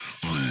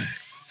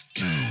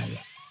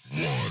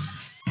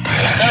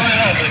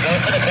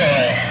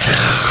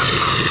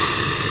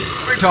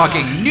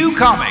talking new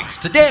comics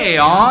today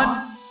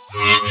on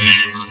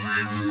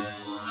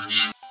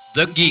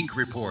The Geek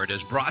Report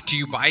is brought to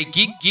you by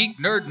Geek,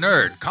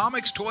 Nerd,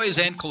 comics, toys,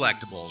 and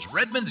collectibles.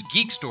 Redmond's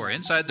Geek Store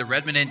inside the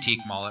Redmond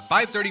Antique Mall at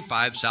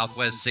 535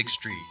 Southwest 6th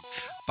Street.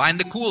 Find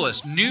the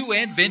coolest new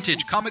and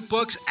vintage comic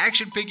books,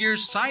 action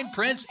figures, signed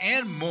prints,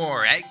 and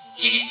more at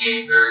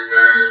Geek,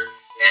 Nerd.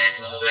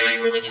 It's the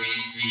language we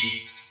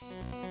speak.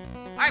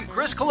 I'm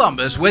Chris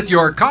Columbus with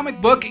your Comic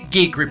Book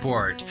Geek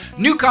Report.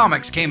 New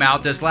comics came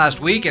out this last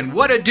week, and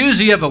what a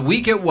doozy of a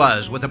week it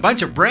was, with a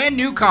bunch of brand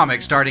new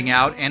comics starting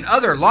out and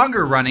other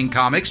longer running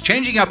comics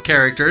changing up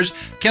characters,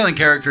 killing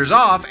characters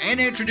off, and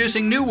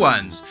introducing new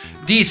ones.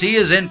 DC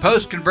is in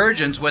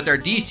post-convergence with their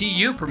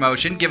DCU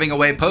promotion, giving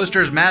away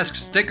posters, masks,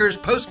 stickers,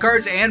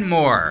 postcards, and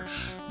more.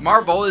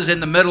 Marvel is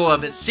in the middle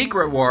of its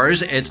Secret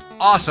Wars. It's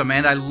awesome,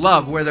 and I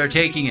love where they're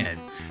taking it.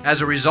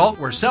 As a result,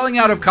 we're selling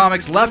out of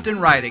comics left and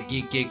right at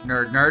Geek,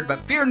 Nerd, but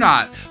fear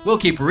not, we'll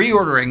keep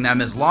reordering them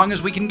as long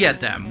as we can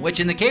get them, which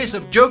in the case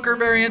of Joker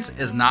variants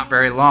is not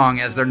very long,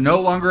 as they're no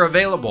longer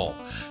available.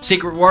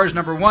 Secret Wars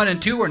number 1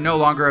 and 2 are no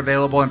longer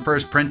available in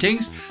first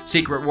printings.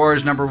 Secret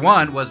Wars number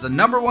 1 was the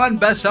number 1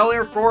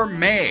 bestseller for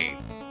May.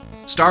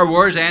 Star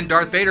Wars and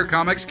Darth Vader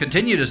comics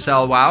continue to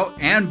sell out,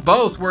 and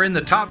both were in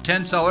the top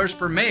 10 sellers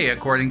for May,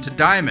 according to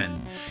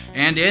Diamond.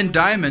 And in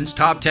Diamond's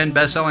top 10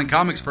 best-selling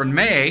comics for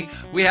May,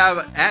 we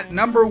have at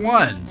number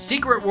 1,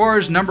 Secret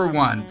Wars number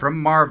 1 from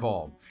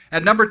Marvel.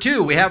 At number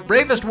 2, we have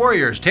Bravest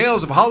Warriors,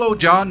 Tales of Hollow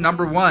John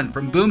number 1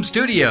 from Boom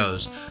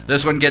Studios.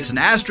 This one gets an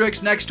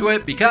asterisk next to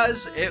it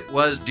because it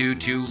was due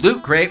to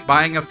Loot Crate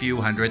buying a few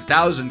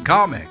 100,000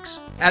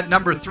 comics. At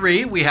number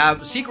 3, we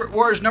have Secret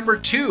Wars number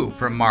 2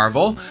 from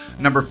Marvel.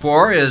 Number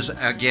 4 is,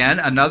 again,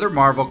 another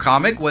Marvel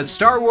comic with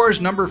Star Wars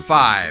number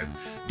 5.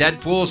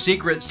 Deadpool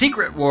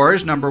Secret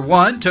Wars number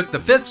 1 took the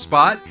 5th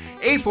spot,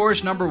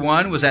 A-Force number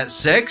 1 was at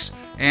 6,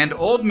 and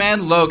Old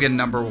Man Logan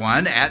number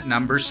 1 at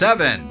number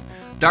 7.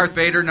 Darth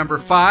Vader number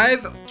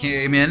 5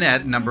 came in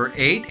at number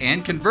 8,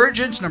 and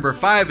Convergence number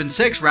 5 and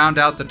 6 round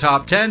out the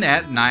top 10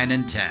 at 9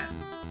 and 10.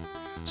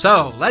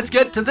 So, let's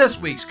get to this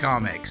week's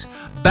comics.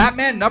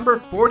 Batman number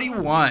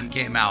 41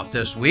 came out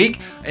this week.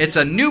 It's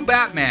a new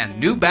Batman,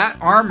 new bat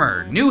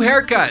armor, new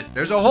haircut.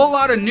 There's a whole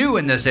lot of new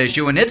in this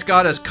issue, and it's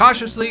got us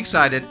cautiously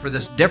excited for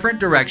this different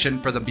direction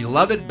for the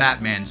beloved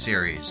Batman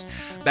series.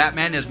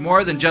 Batman is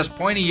more than just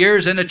pointy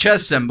ears and a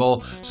chest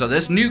symbol, so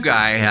this new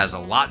guy has a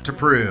lot to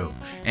prove.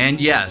 And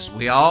yes,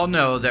 we all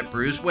know that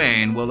Bruce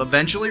Wayne will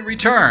eventually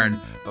return,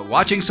 but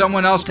watching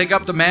someone else take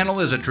up the mantle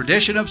is a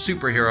tradition of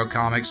superhero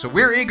comics, so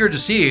we're eager to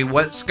see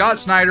what Scott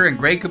Snyder and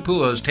Greg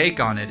Capullo's take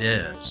on it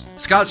is.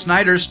 Scott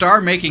Snyder's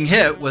star-making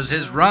hit was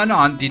his run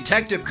on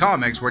Detective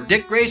Comics where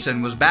Dick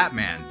Grayson was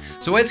Batman,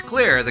 so it's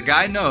clear the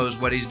guy knows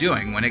what he's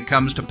doing when it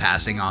comes to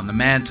passing on the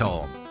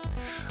mantle.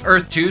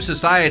 Earth 2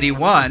 Society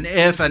 1,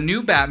 if a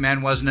new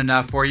Batman wasn't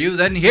enough for you,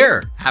 then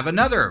here, have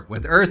another,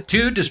 with Earth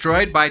 2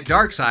 destroyed by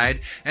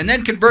Darkseid, and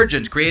then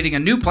Convergence creating a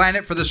new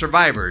planet for the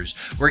survivors.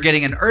 We're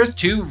getting an Earth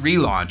 2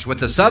 relaunch with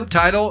the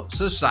subtitle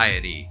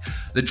Society.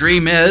 The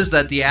dream is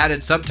that the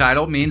added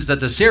subtitle means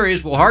that the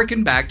series will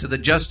harken back to the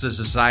Justice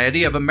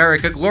Society of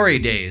America glory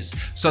days.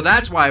 So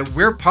that's why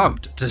we're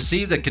pumped to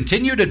see the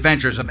continued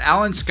adventures of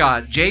Alan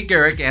Scott, Jay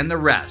Garrick, and the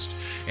rest.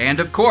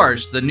 And of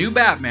course, the new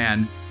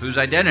Batman, whose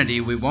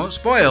identity we won't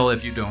spoil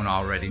if you don't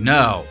already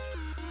know.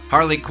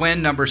 Harley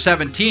Quinn number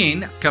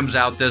 17 comes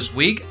out this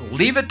week.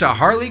 Leave it to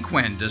Harley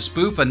Quinn to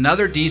spoof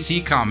another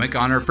DC comic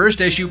on her first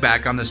issue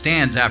back on the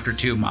stands after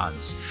 2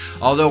 months.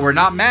 Although we're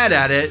not mad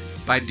at it,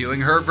 by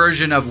doing her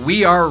version of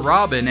We Are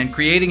Robin and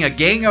creating a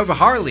gang of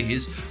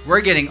Harleys,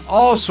 we're getting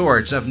all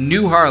sorts of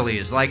new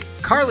Harleys like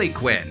Carly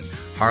Quinn,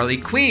 Harley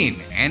Quinn,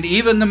 and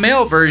even the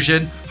male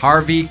version,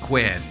 Harvey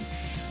Quinn.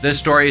 This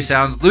story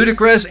sounds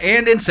ludicrous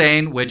and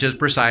insane, which is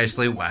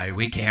precisely why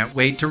we can't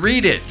wait to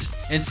read it.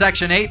 In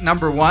Section 8,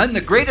 Number 1,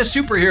 the greatest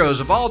superheroes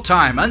of all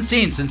time,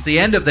 unseen since the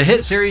end of the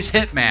hit series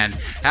Hitman,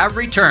 have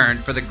returned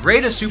for the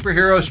greatest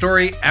superhero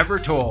story ever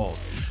told.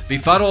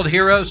 Befuddled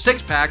hero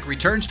Six-Pack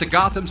returns to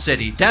Gotham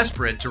City,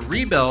 desperate to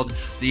rebuild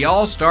the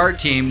all-star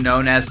team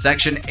known as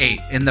Section 8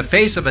 in the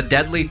face of a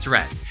deadly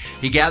threat.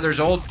 He gathers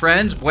old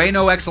friends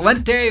Bueno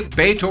Excelente,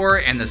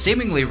 Bator, and the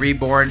seemingly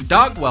reborn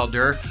Dog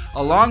Welder,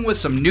 along with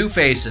some new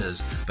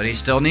faces. But he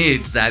still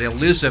needs that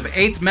elusive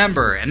 8th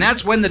member, and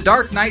that's when the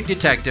Dark Knight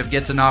detective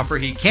gets an offer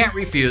he can't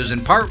refuse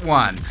in Part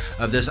 1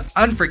 of this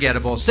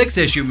unforgettable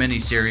 6-issue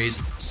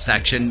miniseries,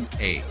 Section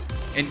 8.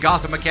 In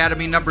Gotham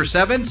Academy number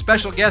 7,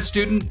 special guest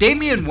student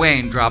Damian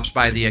Wayne drops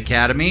by the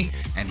Academy,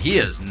 and he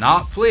is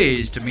not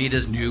pleased to meet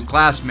his new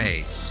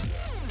classmates.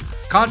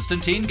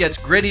 Constantine gets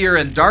grittier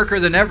and darker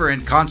than ever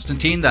in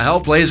Constantine the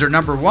Hellblazer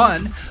number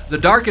 1. The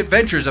dark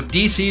adventures of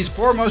DC's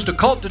foremost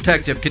occult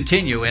detective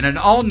continue in an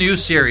all-new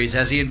series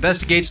as he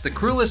investigates the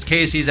cruelest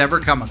case he's ever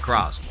come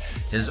across,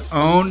 his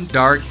own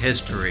dark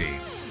history.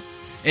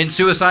 In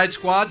Suicide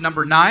Squad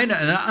number 9,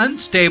 an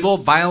unstable,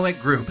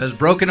 violent group has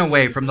broken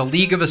away from the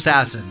League of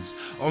Assassins.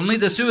 Only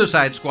the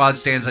Suicide Squad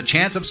stands a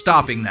chance of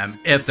stopping them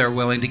if they're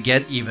willing to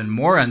get even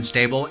more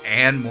unstable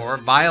and more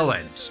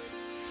violent.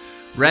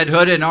 Red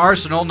Hood and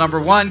Arsenal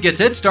 #1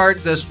 gets its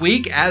start this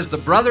week as the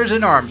brothers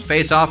in arms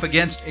face off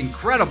against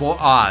incredible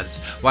odds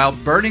while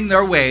burning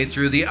their way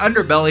through the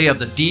underbelly of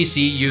the DC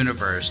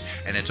universe,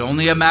 and it's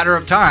only a matter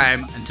of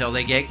time until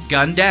they get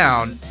gunned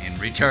down in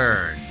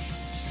return.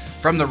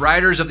 From the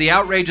writers of the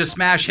outrageous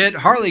smash hit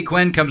Harley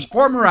Quinn comes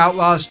former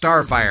outlaw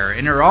Starfire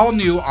in her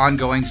all-new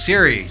ongoing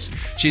series.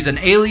 She's an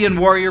alien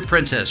warrior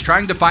princess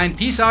trying to find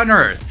peace on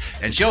Earth,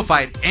 and she'll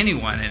fight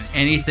anyone and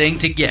anything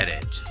to get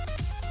it.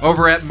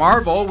 Over at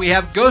Marvel, we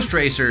have Ghost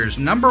Racers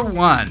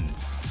 #1.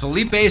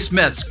 Felipe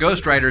Smith's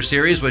Ghost Rider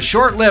series was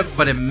short-lived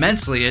but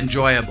immensely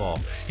enjoyable.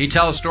 He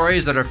tells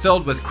stories that are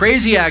filled with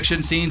crazy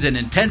action scenes and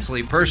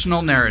intensely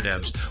personal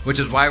narratives, which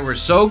is why we're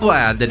so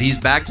glad that he's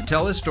back to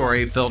tell a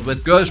story filled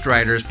with Ghost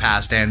Riders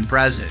past and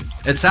present.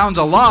 It sounds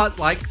a lot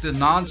like the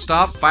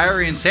non-stop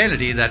fiery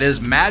insanity that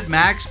is Mad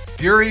Max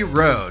Fury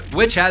Road,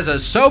 which has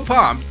us so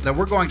pumped that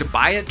we're going to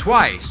buy it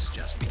twice,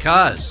 just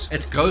because.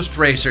 It's Ghost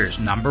Racers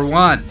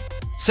 #1.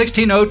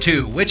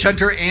 1602, Witch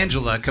Hunter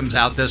Angela comes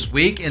out this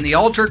week. In the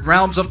altered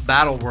realms of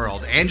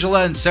Battleworld,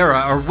 Angela and Sarah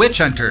are witch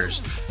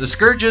hunters, the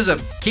scourges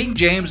of King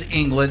James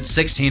England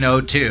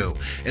 1602.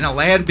 In a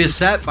land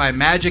beset by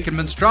magic and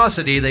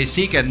monstrosity, they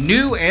seek a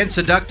new and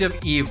seductive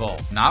evil,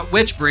 not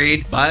witch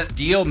breed, but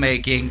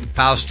deal-making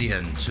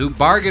Faustians, who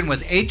bargain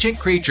with ancient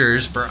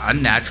creatures for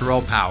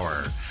unnatural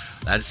power.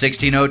 That's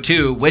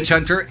 1602, Witch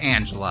Hunter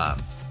Angela.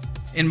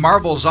 In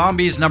Marvel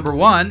Zombies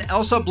 #1,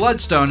 Elsa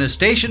Bloodstone is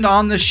stationed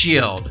on the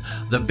Shield,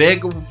 the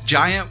big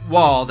giant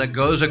wall that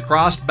goes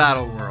across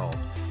Battleworld.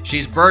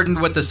 She's burdened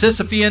with the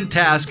Sisyphean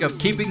task of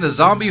keeping the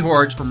zombie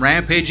hordes from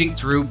rampaging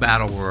through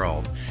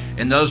Battleworld.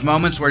 In those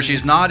moments where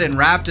she's not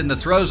enwrapped in the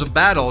throes of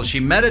battle, she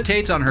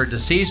meditates on her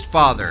deceased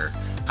father,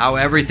 how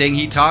everything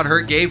he taught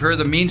her gave her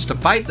the means to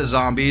fight the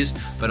zombies,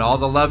 but all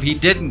the love he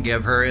didn't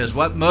give her is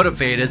what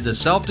motivated the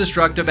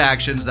self-destructive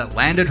actions that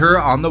landed her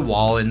on the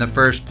wall in the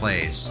first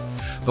place.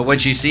 But when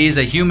she sees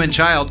a human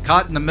child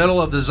caught in the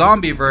middle of the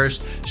zombieverse,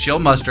 she'll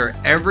muster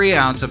every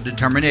ounce of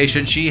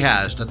determination she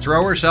has to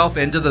throw herself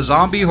into the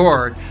zombie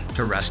horde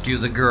to rescue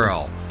the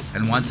girl.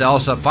 And once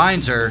Elsa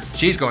finds her,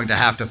 she's going to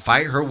have to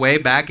fight her way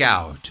back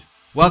out.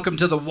 Welcome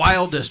to the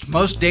wildest,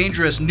 most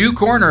dangerous new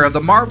corner of the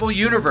Marvel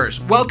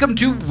Universe. Welcome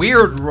to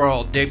Weird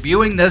World,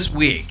 debuting this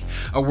week.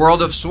 A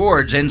world of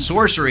swords and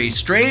sorcery,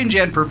 strange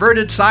and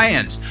perverted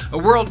science. A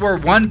world where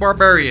one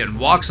barbarian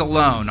walks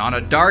alone on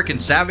a dark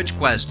and savage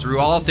quest through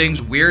all things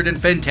weird and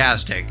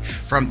fantastic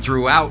from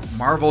throughout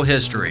Marvel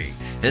history.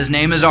 His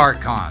name is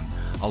Archon,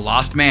 a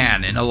lost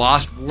man in a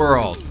lost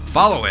world.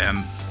 Follow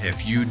him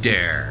if you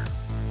dare.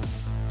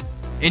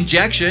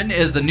 Injection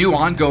is the new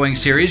ongoing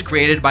series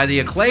created by the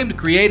acclaimed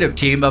creative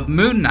team of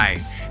Moon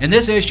Knight. In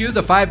this issue,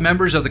 the 5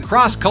 members of the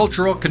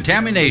Cross-Cultural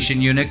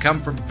Contamination Unit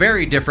come from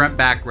very different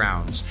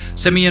backgrounds.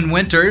 Simeon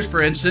Winters,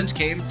 for instance,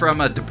 came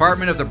from a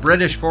department of the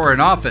British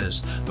Foreign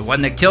Office, the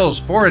one that kills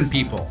foreign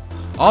people.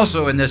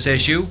 Also in this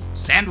issue,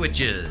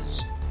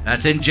 sandwiches.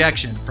 That's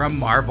Injection from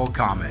Marvel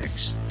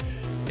Comics.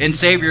 In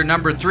Savior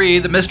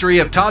 #3, the mystery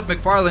of Todd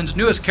McFarlane's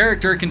newest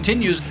character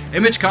continues.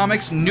 Image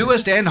Comics'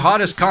 newest and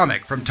hottest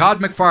comic from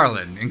Todd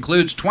McFarlane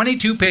includes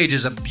 22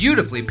 pages of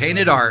beautifully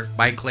painted art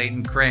by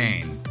Clayton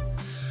Crane.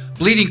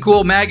 Bleeding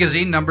Cool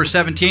Magazine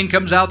 #17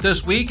 comes out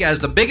this week as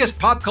the biggest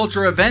pop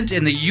culture event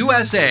in the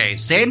USA.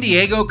 San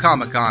Diego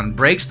Comic-Con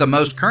breaks the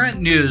most current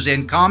news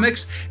in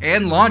comics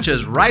and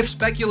launches rife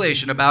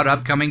speculation about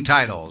upcoming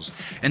titles.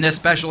 In this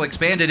special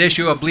expanded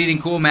issue of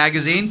Bleeding Cool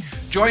Magazine,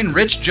 join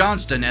Rich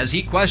Johnston as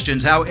he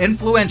questions how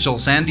influential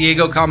San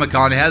Diego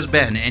Comic-Con has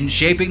been in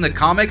shaping the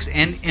comics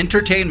and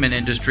entertainment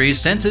industries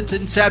since its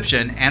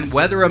inception and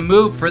whether a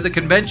move for the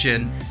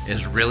convention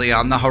is really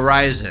on the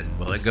horizon.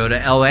 Will it go to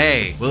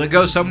LA? Will it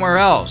go somewhere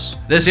else?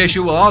 This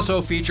issue will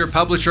also feature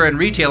publisher and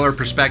retailer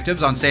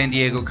perspectives on San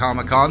Diego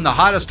Comic-Con, the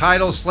hottest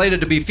titles slated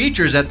to be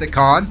features at the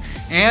con,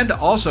 and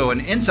also an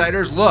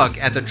insider's look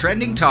at the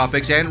trending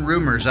topics and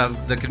rumors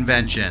of the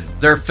convention.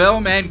 Their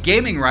film and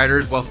gaming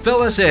writers will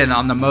fill us in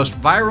on the most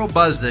viral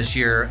buzz this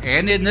year,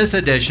 and in this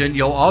edition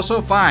you'll also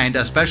find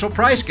a special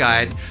price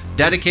guide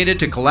dedicated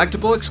to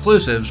collectible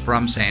exclusives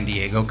from San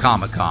Diego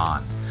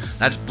Comic-Con.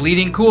 That's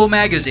Bleeding Cool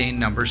Magazine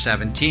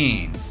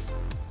 #17.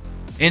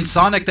 In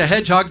Sonic the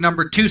Hedgehog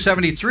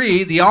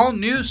 #273, the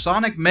all-new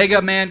Sonic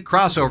Mega Man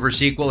crossover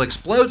sequel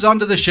explodes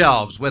onto the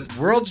shelves with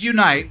Worlds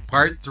Unite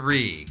Part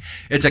 3.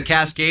 It's a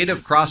cascade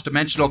of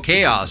cross-dimensional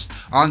chaos.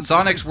 On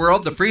Sonic's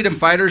world, the Freedom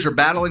Fighters are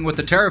battling with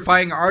the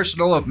terrifying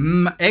arsenal of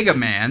Mega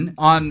Man.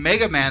 On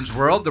Mega Man's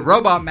world, the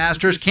Robot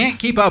Masters can't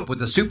keep up with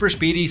the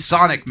super-speedy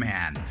Sonic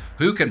Man.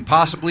 Who can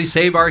possibly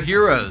save our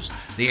heroes?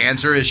 The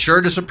answer is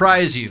sure to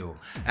surprise you.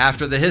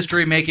 After the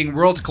history-making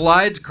Worlds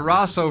Collide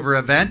crossover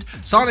event,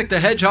 Sonic the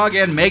Hedgehog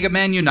and Mega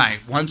Man unite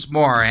once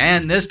more,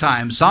 and this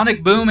time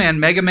Sonic Boom and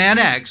Mega Man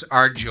X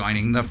are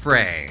joining the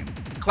fray.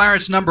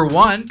 Clarence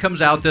 #1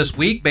 comes out this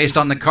week based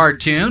on the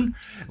cartoon.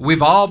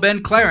 We've all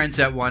been Clarence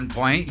at one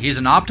point. He's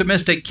an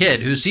optimistic kid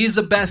who sees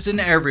the best in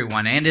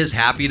everyone and is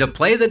happy to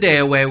play the day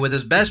away with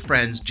his best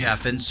friends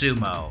Jeff and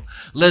Sumo.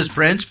 Liz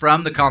Prince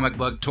from the comic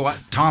book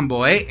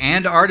Tomboy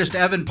and artist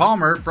Evan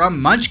Palmer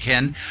from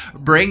Munchkin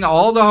bring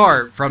all the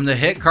heart from the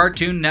hit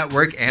Cartoon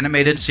Network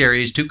animated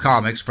series to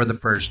comics for the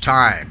first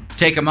time.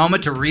 Take a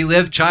moment to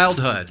relive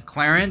childhood.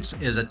 Clarence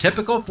is a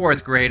typical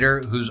fourth grader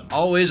who's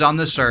always on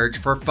the search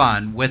for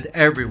fun with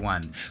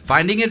everyone,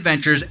 finding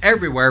adventures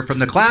everywhere from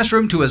the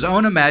classroom to his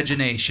own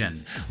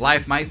imagination.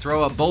 Life might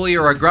throw a bully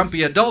or a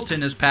grumpy adult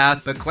in his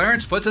path, but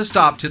Clarence puts a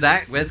stop to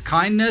that with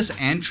kindness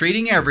and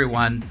treating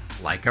everyone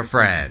like a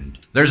friend.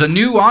 There's a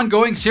new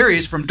ongoing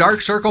series from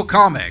Dark Circle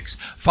Comics,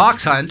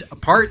 Fox Hunt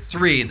Part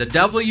 3, The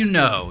Devil You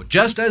Know.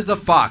 Just as the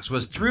fox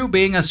was through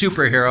being a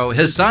superhero,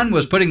 his son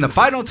was putting the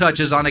final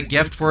touches on a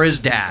gift for his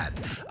dad,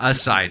 a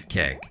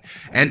sidekick.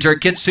 Enter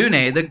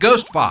Kitsune, the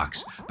ghost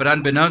fox. But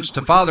unbeknownst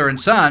to father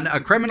and son, a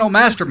criminal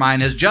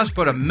mastermind has just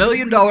put $1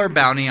 million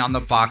bounty on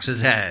the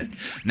fox's head.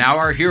 Now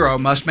our hero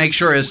must make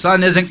sure his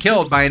son isn't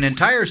killed by an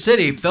entire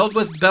city filled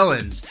with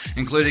villains,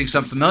 including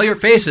some familiar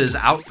faces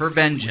out for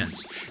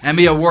vengeance.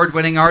 Emmy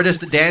Award-winning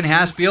artist Dan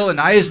Haspiel and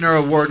Eisner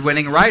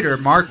Award-winning writer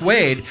Mark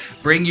Waid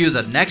bring you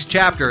the next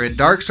chapter in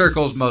Dark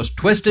Circle's most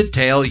twisted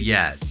tale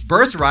yet.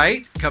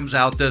 Birthright comes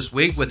out this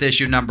week with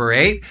issue number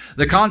 8.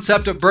 The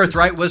concept of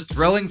Birthright was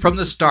thrilling from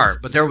the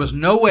start, but there was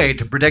no way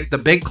to predict the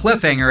big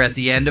cliffhanger at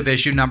the end of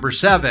issue number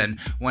 7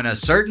 when a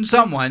certain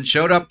someone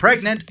showed up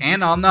pregnant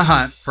and on the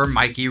hunt for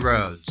Mikey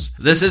Rhodes.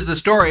 This is the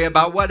story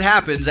about what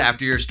happens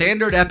after your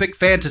standard epic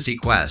fantasy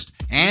quest,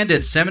 and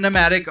its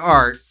cinematic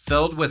art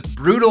filled with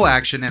brutal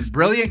action and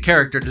brilliant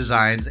character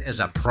designs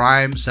is a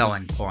prime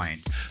selling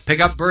point.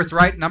 Pick up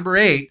Birthright number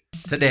 8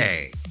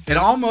 today. It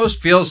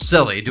almost feels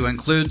silly to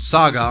include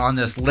Saga on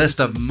this list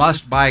of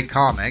must-buy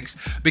comics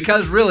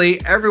because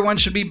really everyone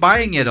should be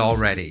buying it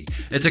already.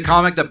 It's a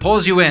comic that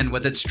pulls you in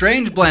with its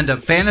strange blend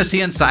of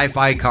fantasy and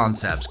sci-fi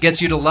concepts, gets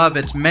you to love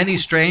its many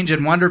strange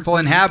and wonderful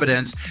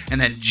inhabitants,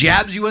 and then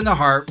jabs you in the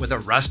heart with a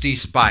rusty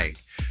spike.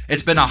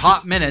 It's been a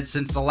hot minute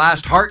since the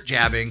last heart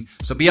jabbing,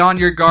 so be on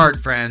your guard,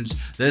 friends.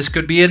 This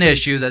could be an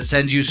issue that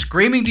sends you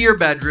screaming to your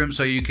bedroom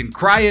so you can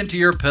cry into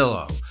your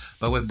pillow.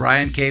 But with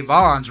Brian K.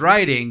 Vaughan's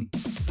writing,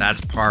 that's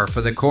par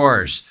for the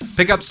course.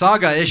 Pick up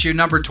Saga issue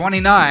number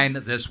 29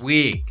 this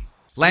week.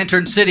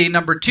 Lantern City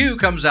number 2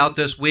 comes out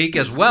this week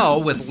as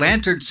well, with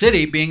Lantern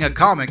City being a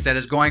comic that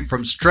is going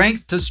from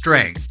strength to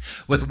strength.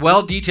 With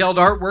well-detailed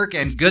artwork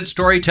and good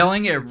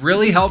storytelling, it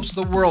really helps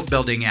the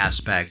world-building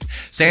aspect.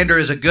 Sander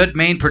is a good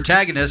main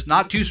protagonist,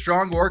 not too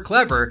strong or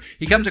clever.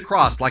 He comes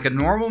across like a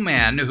normal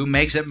man who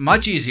makes it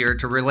much easier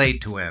to relate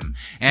to him.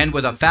 And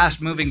with a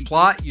fast-moving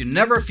plot, you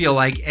never feel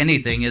like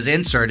anything is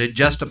inserted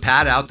just to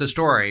pad out the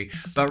story,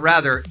 but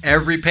rather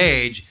every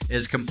page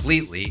is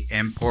completely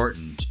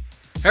important.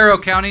 Harrow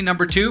County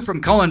number 2 from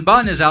Cullen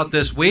Bunn is out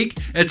this week.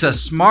 It's a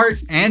smart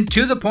and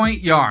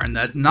to-the-point yarn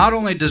that not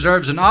only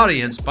deserves an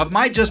audience, but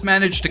might just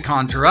manage to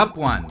conjure up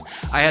one.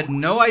 I had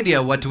no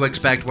idea what to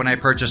expect when I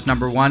purchased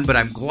number 1, but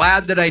I'm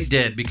glad that I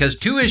did, because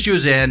 2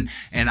 issues in,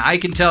 and I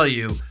can tell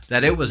you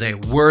that it was a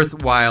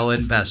worthwhile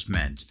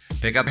investment.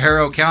 Pick up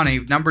Harrow County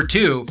number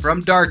 2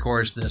 from Dark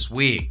Horse this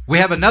week. We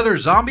have another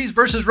Zombies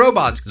vs.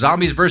 Robots.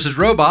 Zombies vs.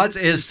 Robots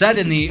is set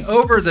in the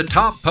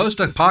over-the-top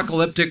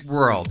post-apocalyptic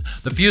world.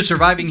 The few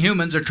surviving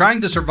humans are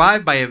trying to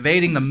survive by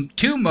evading the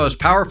 2 most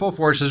powerful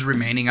forces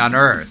remaining on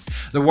Earth,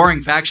 the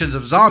warring factions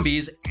of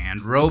zombies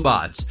and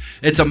robots.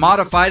 It's a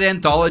modified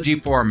anthology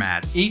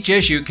format. Each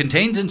issue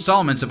contains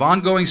installments of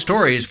ongoing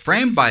stories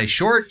framed by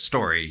short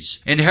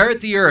stories.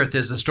 Inherit the Earth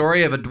is the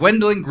story of a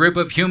dwindling group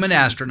of human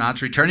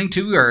astronauts returning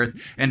to Earth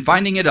and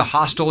finding it a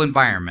hostile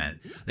environment.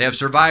 They have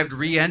survived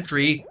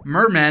re-entry,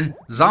 mermen,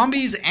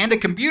 zombies, and a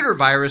computer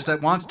virus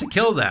that wants to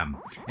kill them.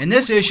 In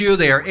this issue,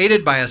 they are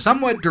aided by a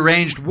somewhat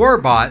deranged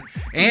warbot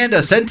and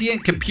a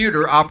sentient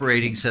computer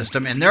operating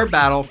system in their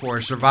battle for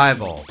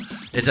survival.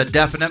 It's a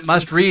definite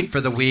must-read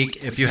for the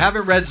week. If you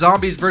haven't read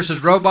Zombies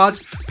vs.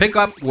 Robots, pick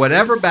up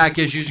whatever back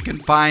issues you can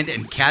find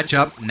and catch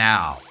up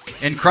now.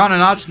 In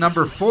Chrononauts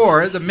number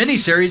 4, the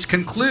miniseries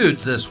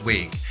concludes this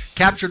week.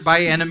 Captured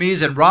by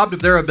enemies and robbed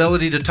of their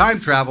ability to time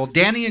travel,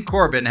 Danny and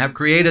Corbin have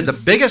created the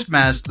biggest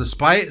mess the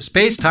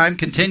space-time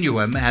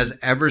continuum has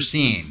ever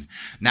seen.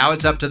 Now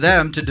it's up to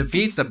them to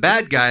defeat the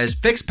bad guys,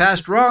 fix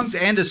past wrongs,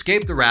 and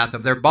escape the wrath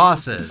of their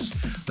bosses.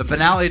 The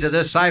finale to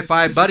this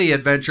sci-fi buddy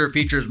adventure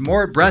features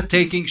more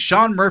breathtaking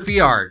Sean Murphy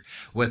art,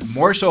 with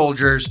more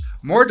soldiers,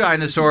 more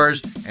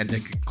dinosaurs, and a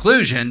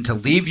conclusion to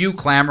leave you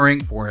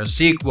clamoring for a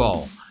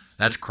sequel.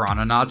 That's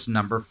Chrononauts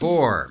number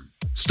 4.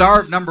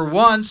 Starve number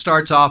 1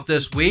 starts off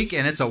this week,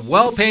 and it's a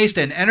well-paced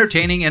and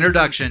entertaining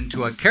introduction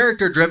to a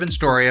character-driven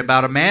story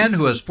about a man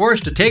who is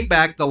forced to take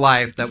back the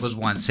life that was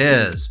once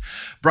his.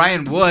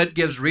 Brian Wood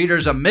gives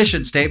readers a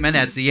mission statement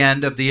at the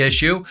end of the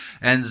issue,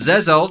 and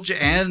Zezelj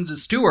and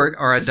Stewart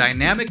are a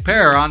dynamic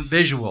pair on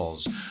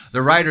visuals.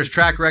 The writer's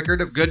track record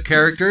of good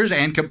characters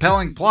and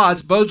compelling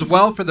plots bodes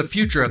well for the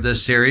future of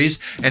this series,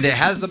 and it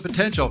has the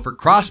potential for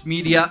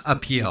cross-media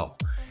appeal.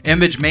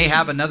 Image may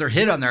have another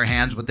hit on their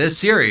hands with this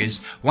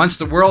series, once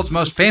the world's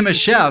most famous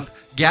chef,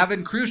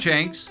 Gavin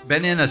Cruikshank's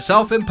been in a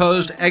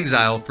self-imposed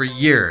exile for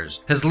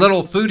years. His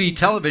little foodie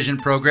television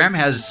program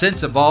has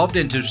since evolved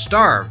into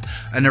Starve,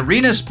 an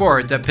arena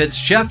sport that pits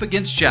chef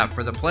against chef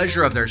for the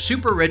pleasure of their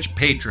super-rich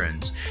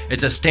patrons.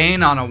 It's a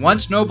stain on a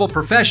once noble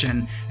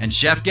profession, and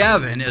Chef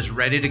Gavin is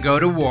ready to go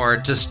to war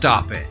to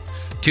stop it.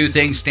 Two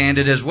things stand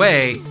in his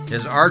way,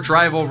 his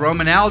arch-rival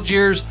Roman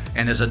Algiers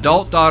and his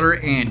adult daughter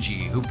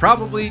Angie, who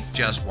probably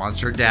just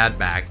wants her dad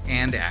back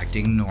and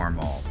acting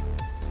normal.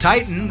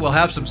 Titan will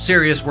have some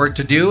serious work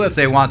to do if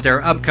they want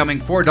their upcoming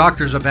Four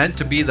Doctors event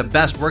to be the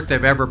best work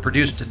they've ever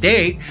produced to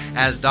date,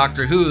 as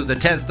Doctor Who, the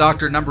 10th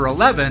Doctor number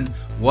 11,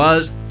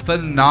 was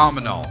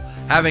phenomenal.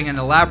 Having an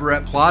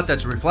elaborate plot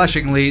that's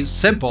refreshingly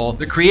simple,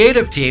 the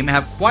creative team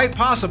have quite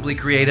possibly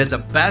created the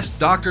best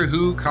Doctor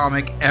Who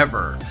comic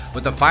ever,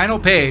 with the final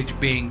page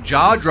being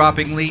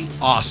jaw-droppingly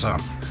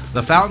awesome.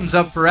 The Fountains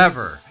of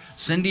Forever.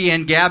 Cindy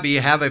and Gabby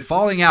have a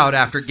falling out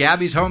after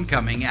Gabby's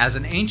homecoming as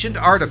an ancient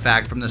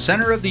artifact from the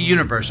center of the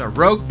universe, a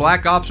rogue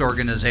Black Ops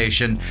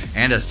organization,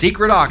 and a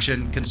secret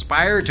auction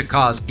conspire to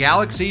cause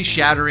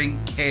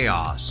galaxy-shattering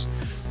chaos.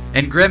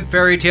 In Grim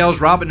Fairy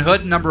Tales Robin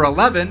Hood number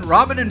 11,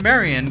 Robin and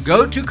Marion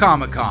go to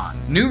Comic-Con.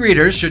 New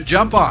readers should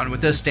jump on with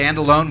this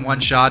standalone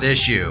one-shot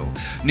issue.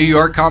 New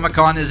York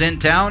Comic-Con is in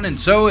town, and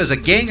so is a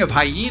gang of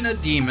hyena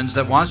demons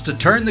that wants to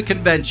turn the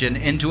convention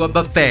into a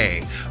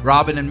buffet.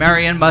 Robin and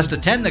Marion must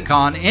attend the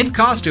con, in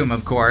costume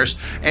of course,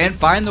 and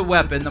find the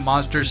weapon the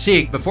monsters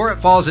seek before it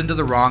falls into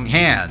the wrong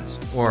hands.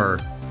 Or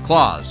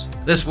claws.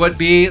 This would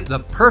be the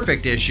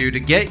perfect issue to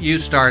get you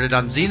started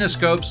on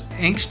Xenoscope's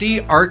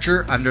angsty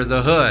Archer Under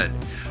the Hood.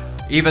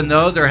 Even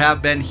though there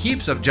have been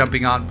heaps of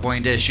jumping on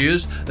point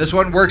issues, this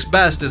one works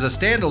best as a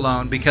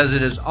standalone because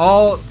it is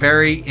all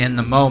very in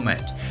the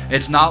moment.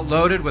 It's not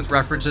loaded with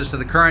references to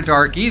the current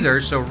arc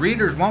either, so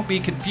readers won't be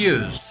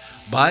confused.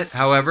 But,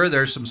 however,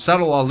 there's some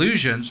subtle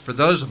allusions for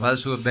those of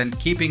us who have been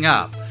keeping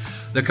up.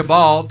 The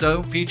Cabal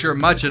don't feature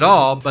much at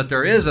all, but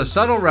there is a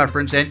subtle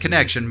reference and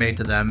connection made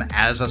to them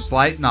as a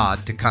slight nod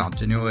to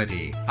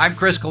continuity. I'm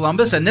Chris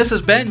Columbus, and this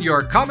has been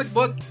your Comic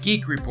Book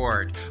Geek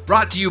Report,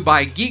 brought to you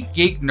by Geek,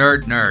 Geek,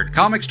 Nerd, Nerd,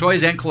 comics,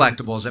 toys, and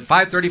collectibles at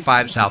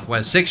 535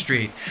 Southwest 6th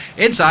Street,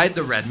 inside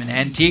the Redmond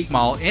Antique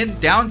Mall in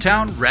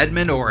downtown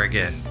Redmond,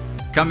 Oregon.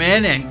 Come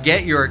in and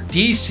get your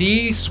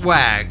DC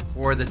swag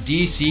for the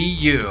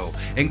DCU,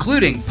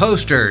 including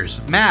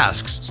posters,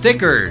 masks,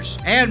 stickers,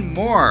 and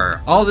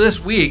more. All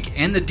this week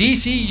in the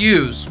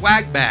DCU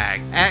swag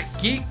bag at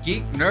Geek,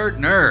 Geek, Nerd,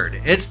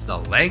 Nerd. It's the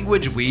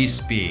language we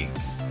speak.